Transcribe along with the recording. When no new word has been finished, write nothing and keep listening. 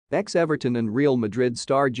Ex-Everton and Real Madrid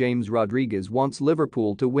star James Rodriguez wants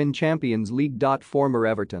Liverpool to win Champions League. Former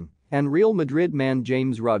Everton and Real Madrid man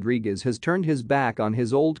James Rodriguez has turned his back on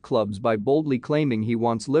his old clubs by boldly claiming he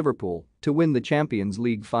wants Liverpool to win the Champions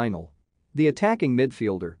League final. The attacking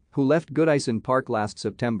midfielder, who left Goodison Park last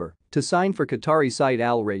September to sign for Qatari side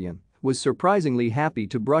Al Rayyan, was surprisingly happy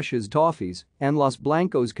to brush his Toffees and Los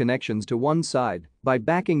Blancos connections to one side by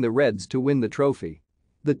backing the Reds to win the trophy.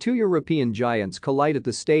 The two European giants collide at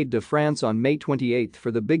the Stade de France on May 28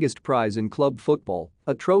 for the biggest prize in club football,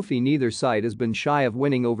 a trophy neither side has been shy of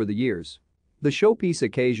winning over the years. The showpiece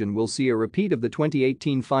occasion will see a repeat of the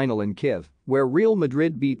 2018 final in Kiev, where Real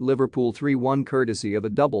Madrid beat Liverpool 3-1 courtesy of a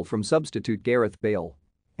double from substitute Gareth Bale.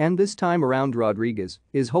 And this time around Rodriguez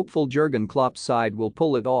is hopeful Jurgen Klopp's side will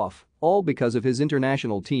pull it off, all because of his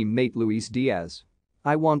international team mate Luis Diaz.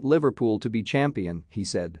 "I want Liverpool to be champion," he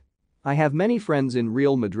said. "I have many friends in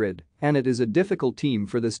Real Madrid and it is a difficult team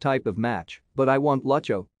for this type of match, but I want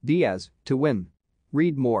Lucho, Diaz, to win."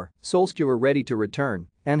 Read more. Solskjaer ready to return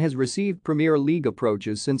and has received Premier League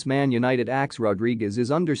approaches since Man United axe Rodriguez is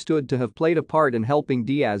understood to have played a part in helping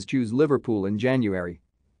Diaz choose Liverpool in January.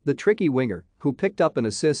 The tricky winger, who picked up an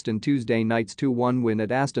assist in Tuesday night's 2-1 win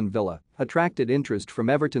at Aston Villa, attracted interest from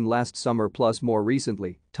Everton last summer plus more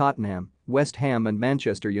recently, Tottenham, West Ham and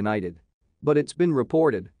Manchester United. But it's been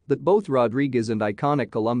reported that both Rodriguez and iconic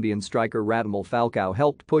Colombian striker Radamel Falcao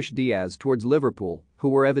helped push Diaz towards Liverpool, who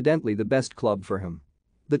were evidently the best club for him.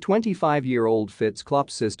 The 25-year-old fits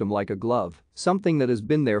Klopp's system like a glove, something that has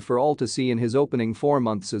been there for all to see in his opening 4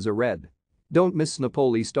 months as a Red. Don't miss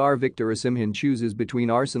Napoli star Victor Osimhen chooses between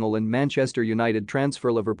Arsenal and Manchester United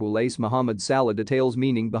transfer. Liverpool ace Mohamed Salah details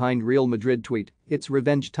meaning behind Real Madrid tweet, "It's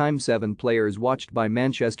revenge time." 7 players watched by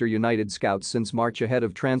Manchester United scouts since March ahead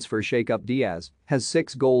of transfer shake-up. Diaz has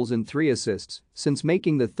 6 goals and 3 assists since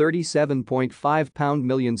making the £37.5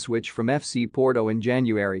 million switch from FC Porto in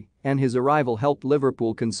January, and his arrival helped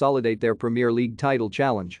Liverpool consolidate their Premier League title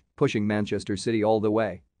challenge, pushing Manchester City all the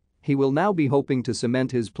way. He will now be hoping to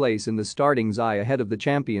cement his place in the starting's eye ahead of the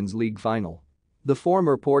Champions League final. The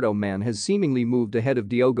former Porto man has seemingly moved ahead of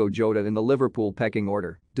Diogo Jota in the Liverpool pecking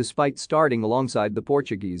order, despite starting alongside the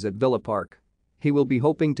Portuguese at Villa Park. He will be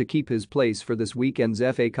hoping to keep his place for this weekend's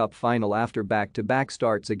FA Cup final after back-to-back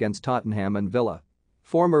starts against Tottenham and Villa.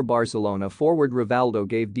 Former Barcelona forward Rivaldo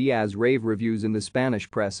gave Diaz rave reviews in the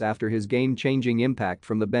Spanish press after his game-changing impact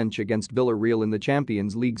from the bench against Villarreal in the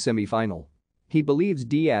Champions League semi-final. He believes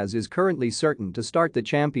Diaz is currently certain to start the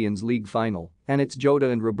Champions League final, and it's Jota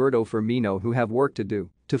and Roberto Firmino who have work to do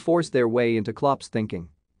to force their way into Klopp's thinking.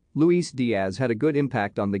 Luis Diaz had a good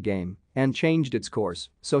impact on the game and changed its course,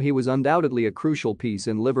 so he was undoubtedly a crucial piece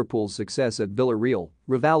in Liverpool's success at Villarreal,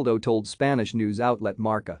 Rivaldo told Spanish news outlet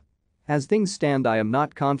Marca. "As things stand, I am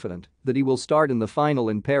not confident that he will start in the final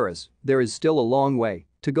in Paris. There is still a long way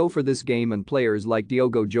to go for this game and players like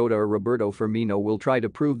Diogo Jota or Roberto Firmino will try to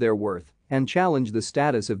prove their worth and challenge the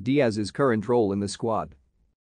status of Diaz's current role in the squad."